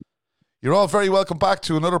You're all very welcome back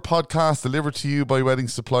to another podcast delivered to you by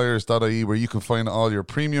weddingsuppliers.ie, where you can find all your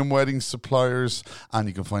premium wedding suppliers and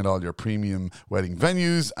you can find all your premium wedding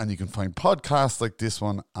venues and you can find podcasts like this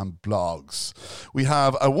one and blogs. We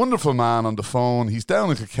have a wonderful man on the phone. He's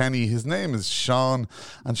down in Kilkenny. His name is Sean,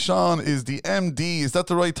 and Sean is the MD. Is that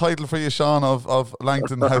the right title for you, Sean, of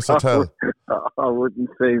Langton House Hotel? I wouldn't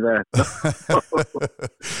say that.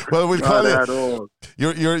 Well, we'll call you.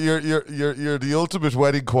 You're the ultimate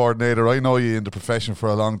wedding coordinator. I know you in the profession for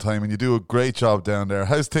a long time, and you do a great job down there.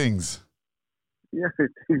 How's things? Yeah,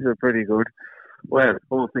 things are pretty good. Well,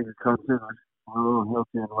 all things considered, we're all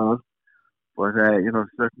healthy and well. But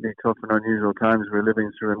certainly tough and unusual times we're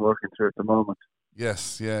living through and working through at the moment.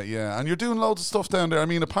 Yes, yeah. And you're doing loads of stuff down there. I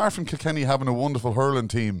mean, apart from Kilkenny having a wonderful hurling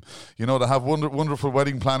team, they have wonderful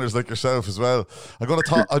wedding planners like yourself as well. I'm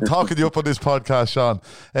talking you up on this podcast, Sean.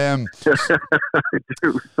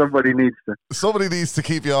 Somebody needs to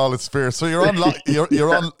keep you all in spirit. So you're on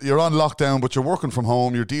you're on lockdown, but you're working from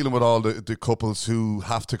home. You're dealing with all the couples who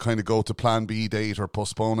have to kind of go to Plan B date or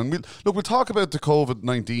postpone. And we'll talk about the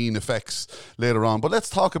COVID-19 effects later on. But let's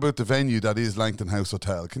talk about the venue that is Langton House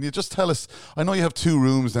Hotel. Can you just tell us? I know you have 2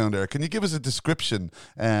 rooms down there. Can you give us a description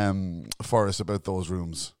for us about those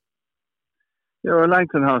rooms? Yeah,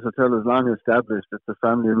 Langton House Hotel is long established. It's a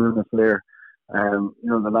family room affair.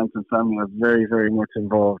 The Langton family are very, very much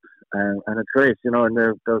involved, and it's great. And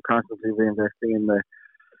they're constantly reinvesting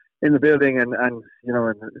in the building and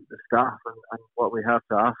the staff and what we have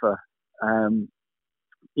to offer. I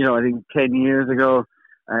think 10 years ago,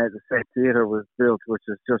 the Set Theatre was built, which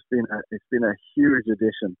has just been a huge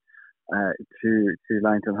addition to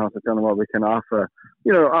Langton House Hotel and what we can offer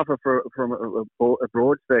from a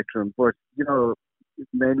broad spectrum, but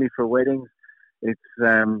mainly for weddings. It's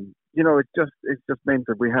it's just meant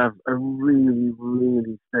that we have a really,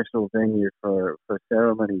 really special venue for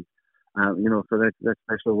ceremonies. For that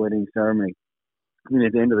special wedding ceremony. I mean,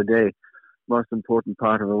 at the end of the day, most important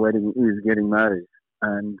part of a wedding is getting married,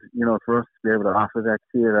 and for us to be able to offer that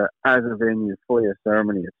theatre as a venue for your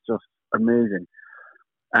ceremony, it's just amazing.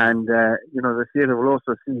 And the theatre will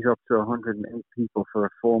also seat up to 108 people for a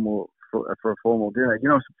formal dinner.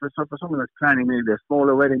 For someone that's planning maybe a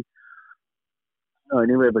smaller wedding,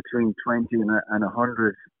 anywhere between 20 and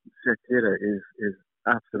 100 Set Theatre is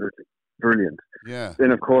absolutely brilliant. Yeah.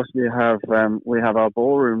 Then of course we have our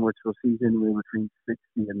ballroom, which will seat anywhere between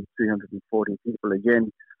 60 and 340 people. Again,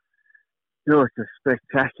 it's a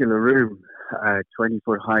spectacular room,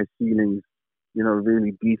 20-foot high ceilings.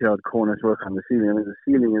 Really detailed cornice work on the ceiling. I mean, the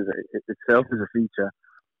ceiling itself is a feature.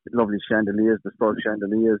 Lovely chandeliers, bespoke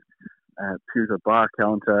chandeliers, pewter bar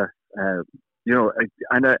counter,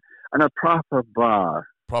 and a proper bar.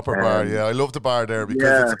 Proper bar, yeah. I love the bar there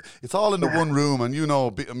because it's all in the one room, and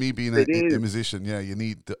me being a musician, you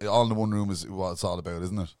need all in the one room is what it's all about,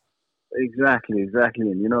 isn't it? Exactly. And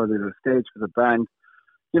there's a stage for the band.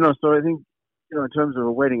 So I think in terms of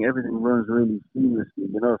a wedding, everything runs really seamlessly.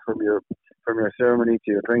 From your ceremony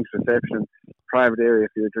to your drinks reception, private area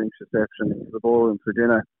for your drinks reception, to the ballroom for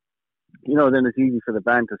dinner. Then it's easy for the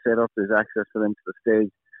band to set up. There's access for them to the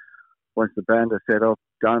stage. Once the band is set up,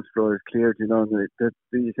 dance floor is cleared,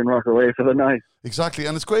 you can rock away for the night. Exactly,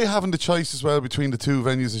 and it's great having the choice as well between the 2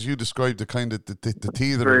 venues, as you described, the kind of the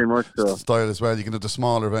theatre very much so. Style as well. You can have the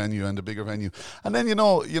smaller venue and the bigger venue, and then I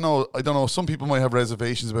don't know. Some people might have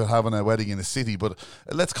reservations about having a wedding in a city, but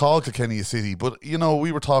let's call Kilkenny a city. But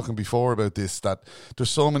we were talking before about this, that there's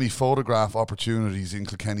so many photograph opportunities in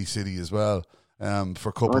Kilkenny City as well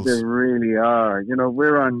for couples. Oh, there really are.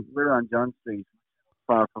 We're on John Street,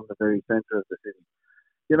 far from the very centre of the city.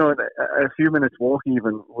 A few minutes walk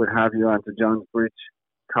even would have you onto John's Bridge,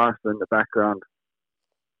 Castle in the background.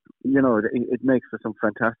 It makes for some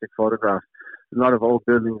fantastic photographs. A lot of old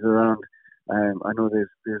buildings around. I know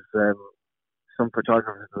there's some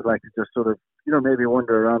photographers who like to just sort of, maybe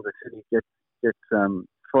wander around the city, get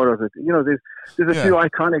photos. There's a few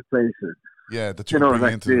iconic places. Yeah, that you bring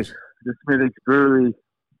like into the Smithwick's Brewery,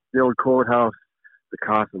 the old courthouse, the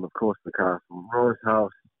castle, of course, the castle, Rose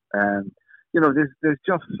House, and there's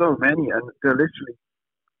just so many, and they're literally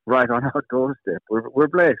right on our doorstep. We're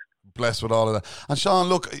blessed with all of that. And Sean,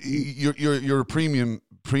 look, you're a premium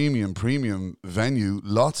venue.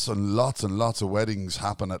 Lots and lots and lots of weddings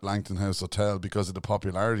happen at Langton House Hotel because of the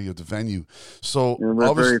popularity of the venue. So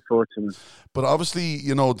we're very fortunate. But obviously,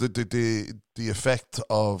 the effect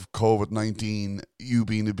of COVID-19, you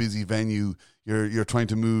being a busy venue, you're trying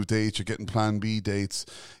to move dates, you're getting Plan B dates.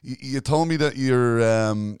 You told me that you're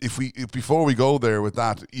before we go there with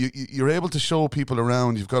that, you're able to show people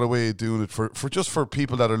around. You've got a way of doing it for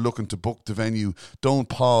people that are looking to book the venue. Don't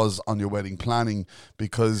pause on your wedding planning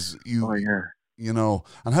because you. Oh, yeah. You know,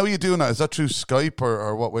 and how are you doing that? Is that through Skype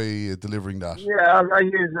or what way are you delivering that? Yeah, I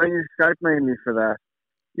use Skype mainly for that.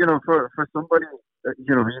 You know, for somebody,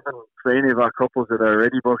 you know, even for any of our couples that are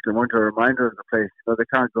already booked and want a reminder of the place, you know, they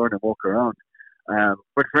can't go in and walk around.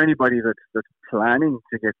 But for anybody that's planning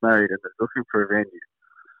to get married and is looking for a venue,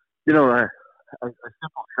 you know, a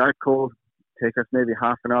simple Skype call take us maybe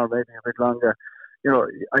half an hour, maybe a bit longer. You know,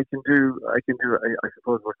 I can do. I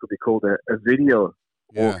suppose what could be called a video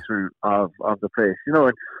walkthrough of the place. You know,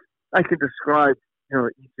 and I can describe, you know,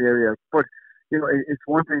 each area, but you know, it's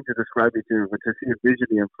one thing to describe it to, but to see it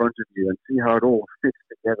visually in front of you and see how it all fits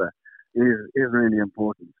together is really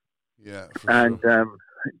important. Yeah, and sure.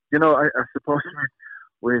 You know, I suppose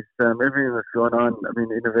with everything that's going on, I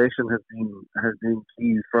mean, innovation has been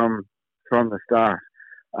key from the start,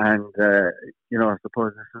 and you know, I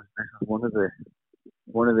suppose this is one of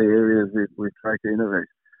the areas we try to innovate.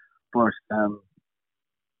 But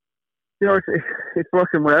you know, it's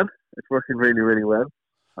working well. It's working really, really well.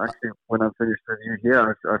 Actually, when I'm finished with you here,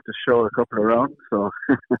 I have to show a couple around. So,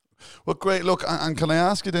 well, great. Look, and can I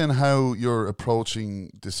ask you then how you're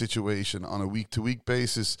approaching the situation on a week-to-week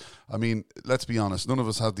basis? I mean, let's be honest. None of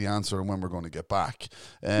us have the answer on when we're going to get back.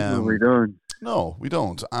 We don't. No, we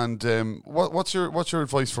don't. And what's your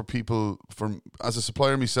advice for people? As a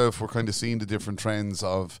supplier myself, we're kind of seeing the different trends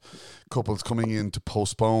of couples coming in to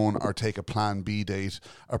postpone or take a Plan B date.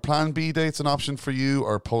 Are Plan B dates an option for you,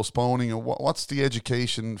 or postponing? Or what's the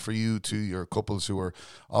education for you to your couples who are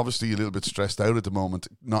obviously a little bit stressed out at the moment,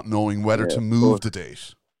 not knowing whether to move the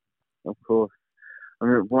date? Of course. I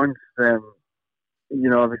mean, once you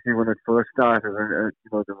know, obviously when it first started, you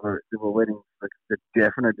know, there were weddings that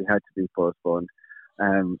definitely had to be postponed,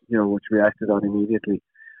 you know, which we acted on immediately.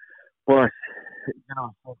 But you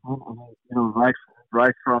know,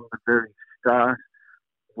 right from the very start,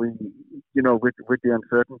 we, you know, with the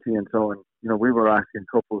uncertainty and so on, you know, we were asking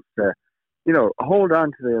couples to, you know, hold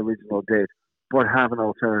on to the original date, but have an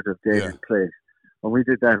alternative date in place, and we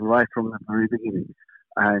did that right from the very beginning,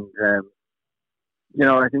 and. You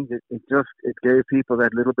know, I think it gave people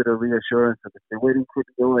that little bit of reassurance that if their wedding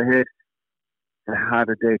couldn't go ahead, they had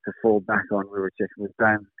a date to fall back on. We were checking with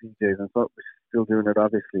bands and PJs, and so we're still doing it,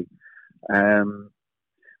 obviously.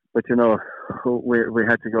 But you know, we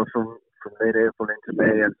had to go from late April into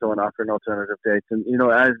May and so on, offering alternative dates. And you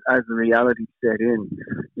know, as the reality set in,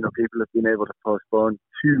 you know, people have been able to postpone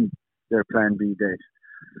to their Plan B date.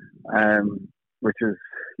 Which is,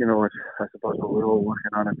 you know, what I suppose what we're all working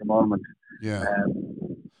on at the moment. Yeah,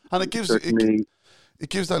 and it gives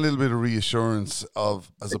that little bit of reassurance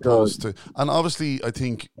as opposed to, and obviously I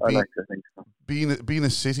think like to think so. Being a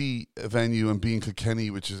city venue and being Kilkenny,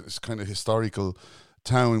 which is kind of historical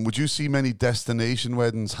town, would you see many destination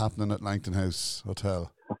weddings happening at Langton House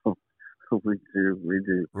Hotel? We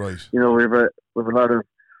do. Right. You know, we have a lot of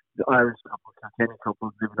the Irish couples, Kilkenny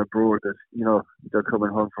couples living abroad that, you know, they're coming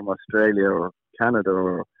home from Australia or Canada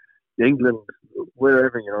or England,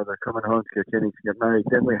 wherever, you know, they're coming home to Kilkenny to get married.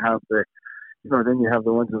 Then we have then you have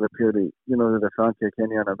the ones that appear to, you know, that found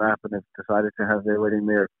Kilkenny on a map and have decided to have their wedding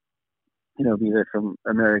there, you know, be they from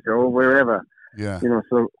America or wherever. Yeah. You know,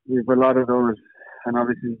 so we have a lot of those, and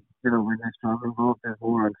obviously, you know, when there's travel involved, there's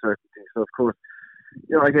more uncertainty. So, of course,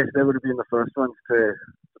 you know, I guess they would have been the first ones to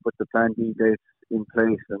put the Plan B dates in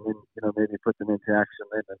place, and then, you know, maybe put them into action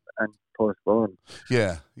then and postpone.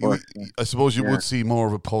 Yeah, I suppose you would see more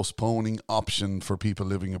of a postponing option for people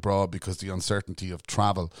living abroad because the uncertainty of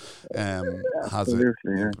travel has it.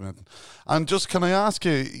 Yeah. And just, can I ask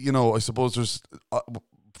you, you know, I suppose there's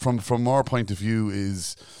from our point of view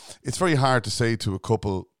is it's very hard to say to a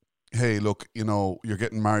couple, hey, look, you know, you're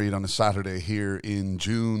getting married on a Saturday here in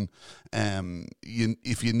June.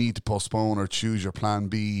 If you need to postpone or choose your Plan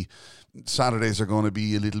B, Saturdays are going to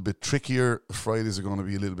be a little bit trickier. Fridays are going to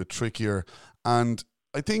be a little bit trickier. And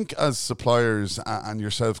I think as suppliers and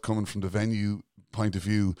yourself coming from the venue point of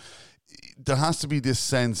view, there has to be this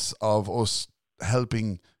sense of us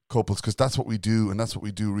helping couples, because that's what we do, and that's what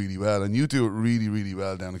we do really well. And you do it really, really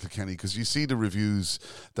well down in Kilkenny, because you see the reviews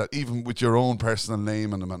that even with your own personal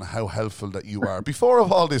name and them and how helpful that you are before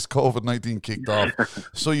all this COVID-19 kicked off.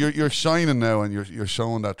 So you're shining now, and you're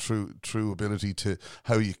showing that true ability to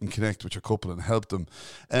how you can connect with your couple and help them.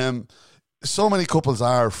 So many couples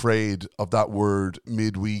are afraid of that word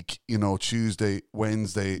midweek, you know, Tuesday,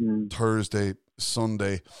 Wednesday, Thursday,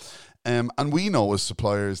 Sunday. And we know as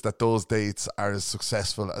suppliers that those dates are as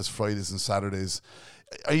successful as Fridays and Saturdays.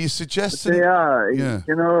 Are you suggesting? They are. Yeah.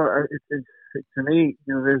 You know, to me,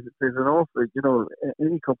 you know, there's an awful, you know,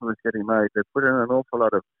 any couple that's getting married, they put in an awful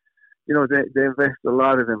lot of, you know, they invest a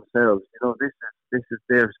lot of themselves. You know, this is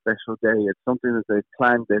their special day. It's something that they've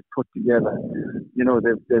planned, they've put together. You know,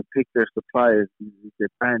 they've picked their suppliers, their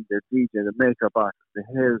band, their DJ, the makeup artist, the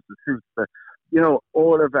hairs, the suits, you know,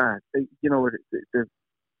 all of that. You know, they've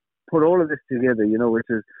put all of this together. You know,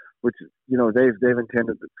 which you know they've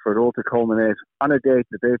intended for it all to culminate on a date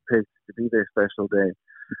that they've picked to be their special day.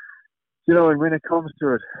 You know, and when it comes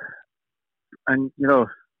to it, and you know,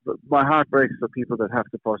 my heart breaks for people that have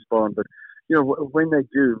to postpone. But you know, when they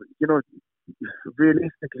do, you know,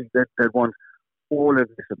 realistically, they want all of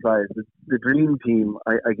the suppliers. The dream team,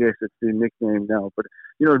 I guess it's been nicknamed now, but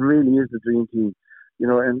you know, it really is the dream team. You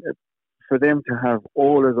know, and for them to have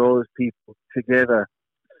all of those people together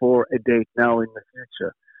for a date now in the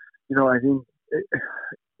future, you know, I think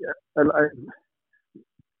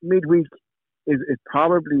midweek is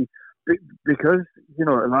probably, because you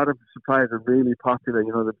know a lot of suppliers are really popular.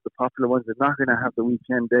 You know, the popular ones are not going to have the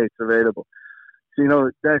weekend dates available. So you know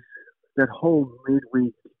that whole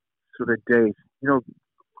midweek sort of date, you know,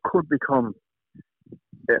 could become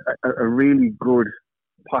a really good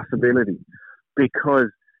possibility, because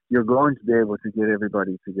you're going to be able to get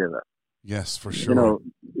everybody together. Yes, for sure. You know,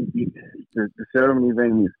 the ceremony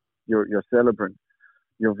venue, your celebrant,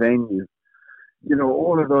 your venue, you know,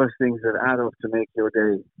 all of those things that add up to make your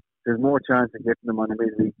day. There's more chance of getting them on a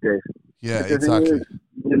midweek date. Yeah, exactly.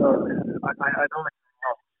 You know, I don't.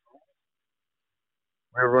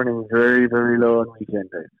 We're running very, very low on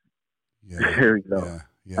weekend days. Yeah, very low.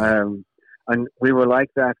 Yeah. And we were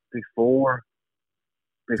like that before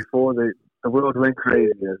the world went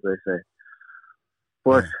crazy, as they say.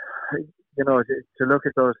 But you know, to look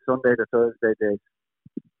at those Sunday to Thursday dates.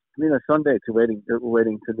 I mean, a Sunday to wedding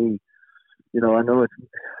to me, you know, I know it's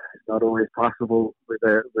not always possible with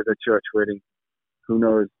a church wedding. Who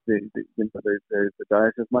knows? The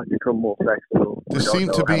diocese might become more flexible. There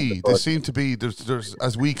seem to be. There's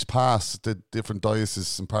as weeks pass, the different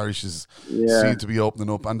dioceses and parishes seem to be opening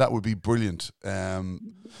up, and that would be brilliant.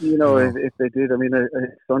 You know, if they did, I mean, a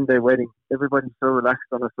Sunday wedding, everybody's so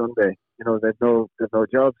relaxed on a Sunday. You know, there's no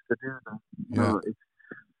jobs to do.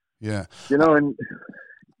 You know, and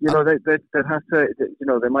you know, they have to, you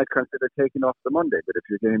know, they might consider taking off the Monday, but if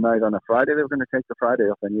you're getting married on a Friday, they're going to take the Friday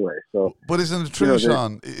off anyway. So, but isn't it true, you know,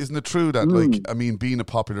 Sean? Isn't it true that, like, I mean, being a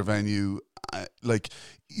popular venue, like,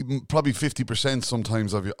 probably 50%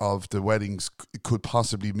 sometimes of the weddings could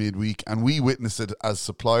possibly midweek, and we witness it as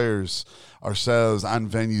suppliers ourselves and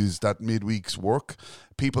venues that midweeks work.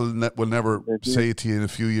 People will never say to you in a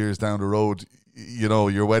few years down the road, you know,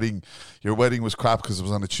 your wedding was crap because it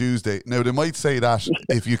was on a Tuesday. Now they might say that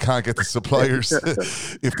if you can't get the suppliers,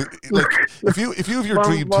 if you have your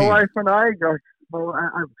dream team. My wife and I got. Well,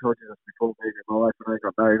 I've told you this before. Maybe my wife and I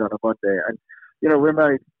got married on a Monday, and you know, we're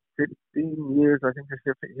married 15 years. I think this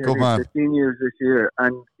year, 15 years this year,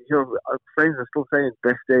 and you know, our friends are still saying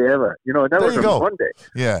best day ever. You know, that was on Monday.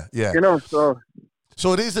 Yeah. You know,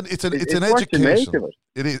 so it is. It's an educational.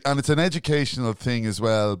 It is, and it's an educational thing as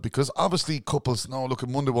well, because obviously couples look,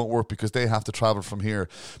 Monday won't work because they have to travel from here.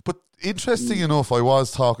 But interesting enough, I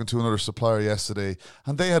was talking to another supplier yesterday,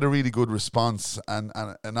 and they had a really good response and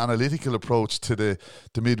an analytical approach to the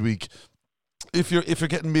midweek. If you're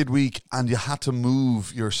getting midweek and you had to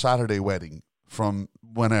move your Saturday wedding from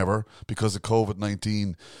whenever because of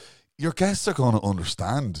COVID-19. Your guests are going to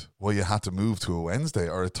understand why you had to move to a Wednesday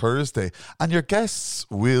or a Thursday, and your guests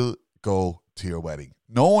will go to your wedding.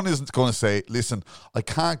 No one isn't going to say, listen, I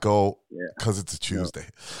can't go because it's a Tuesday.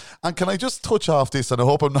 No. And can I just touch off this, and I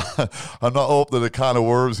hope I'm not opening a can of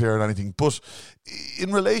worms here or anything, but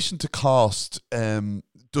in relation to cost,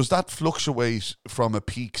 does that fluctuate from a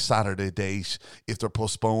peak Saturday date if they're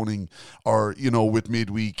postponing, or, you know, with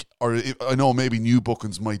midweek? Or I know maybe new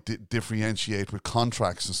bookings might differentiate with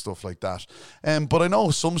contracts and stuff like that. But I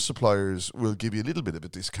know some suppliers will give you a little bit of a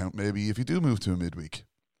discount maybe if you do move to a midweek.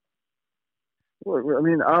 Well, I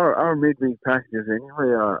mean, our midweek packages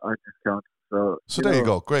anyway are discounted. So there you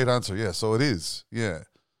go. Great answer. Yeah. So it is. Yeah.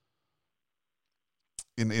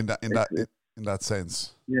 In that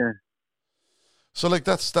sense. Yeah. So, like,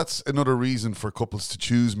 that's another reason for couples to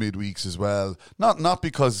choose midweeks as well. Not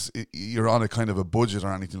because you're on a kind of a budget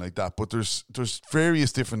or anything like that, but there's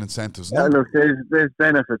various different incentives. Yeah, look, there's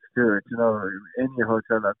benefits to it. You know, any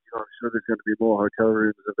hotel, I'm sure there's going to be more hotel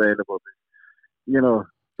rooms available. You know,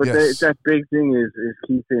 but that big thing is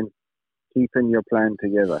keeping your plan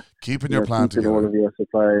together. Keeping your plan together. All of your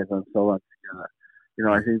suppliers and so on together.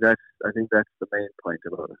 I think that's the main point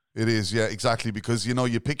about it. It is, yeah, exactly, because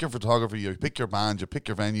you pick your photographer, you pick your band, you pick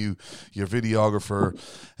your venue, your videographer.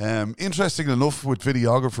 Interesting enough with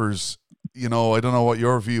videographers, I don't know what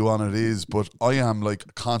your view on it is, but I am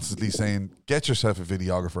like constantly saying, get yourself a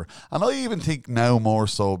videographer. And I even think now more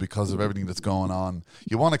so because of everything that's going on,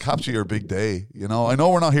 you want to capture your big day. I know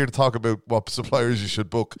we're not here to talk about what suppliers you should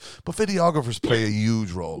book, but videographers play a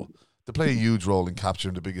huge role. They play a huge role in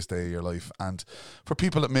capturing the biggest day of your life. And for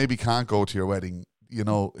people that maybe can't go to your wedding,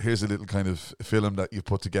 here's a little kind of film that you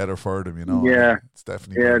put together for them, Yeah. It's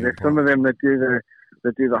definitely there's important. Some of them that do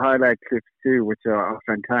the highlight clips too, which are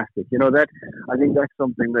fantastic. That I think that's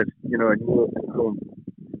something that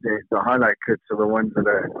the highlight clips are the ones that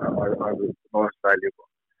are the most valuable.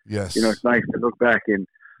 Yes. It's nice to look back in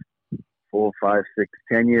 4, 5, 6,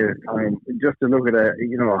 10 years time, just to look at a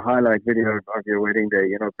highlight video of your wedding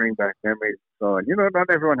day. Bring back memories and so on. Not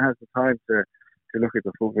everyone has the time to look at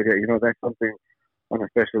the full video. That's something on a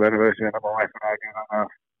special anniversary, and my wife and I did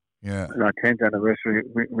on our 10th anniversary,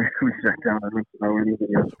 we sat down and looked at our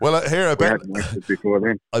videos. Well, here I bet before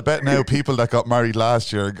then. I bet now people that got married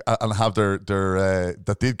last year and have their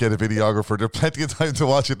that did get a videographer, there's plenty of time to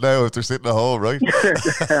watch it now if they're sitting at home, right?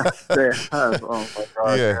 They have. Oh my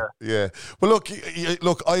God. Yeah. Well,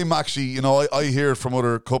 look. I'm actually, I hear from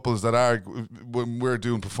other couples that are, when we're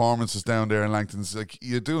doing performances down there in Langton's, like,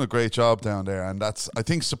 you're doing a great job down there, and I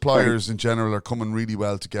think suppliers in general are coming really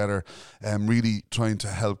well together, and really trying to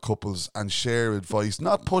help couples and share advice,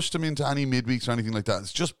 not push them into any midweeks or anything like that.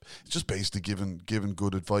 It's just basically giving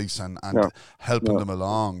good advice and helping them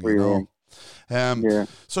along,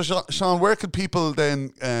 So Sean, where could people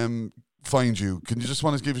then find you? Can you just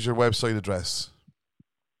want to give us your website address?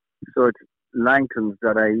 So it's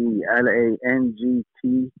langtons.ie,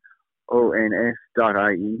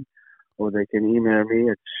 LANGTONS.ie, or they can email me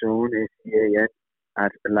at Sean, SEAN,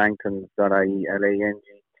 at langtons.ie,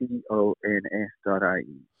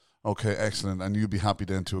 LANGTONS.ie. Okay, excellent. And you'll be happy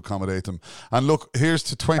then to accommodate them. And look, here's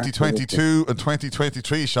to 2022 and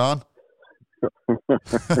 2023, Sean.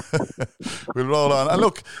 We'll roll on. And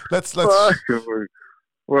look, let's. Well,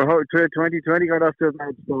 2020 got off to a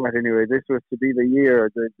bad start anyway. This was to be the year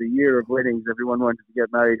of weddings. Everyone wanted to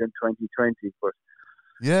get married in 2020, but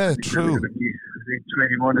yeah, true.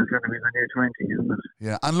 21 is going to be the new 20, isn't it?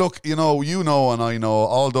 Yeah, and look, and I know,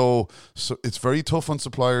 although it's very tough on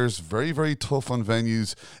suppliers, very, very tough on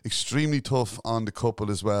venues, extremely tough on the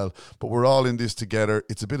couple as well, but we're all in this together.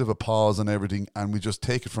 It's a bit of a pause on everything, and we just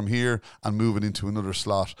take it from here and move it into another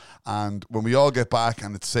slot. And when we all get back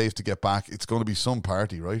and it's safe to get back, it's going to be some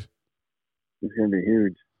party, right? It's going to be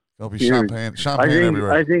huge. There'll be champagne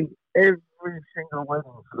everywhere. I think every single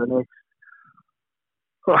wedding for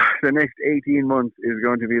the next 18 months is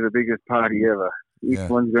going to be the biggest party ever. Each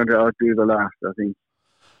one's going to outdo the last, I think.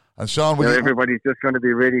 And Sean, everybody's just going to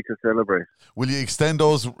be ready to celebrate. Will you extend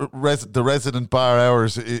those the resident bar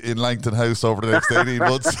hours in Langton House over the next 18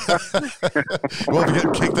 months? You won't be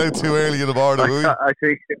getting kicked out too early in the morning, will you? I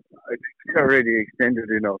think it's already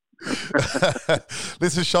extended enough.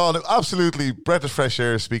 Listen, Sean, absolutely breath of fresh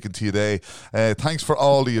air speaking to you today. Thanks for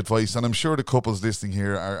all the advice, and I'm sure the couples listening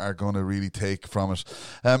here are going to really take from it.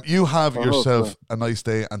 You have yourself a nice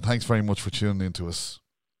day, and thanks very much for tuning in to us.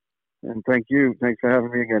 And thank you. Thanks for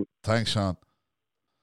having me again. Thanks, Sean.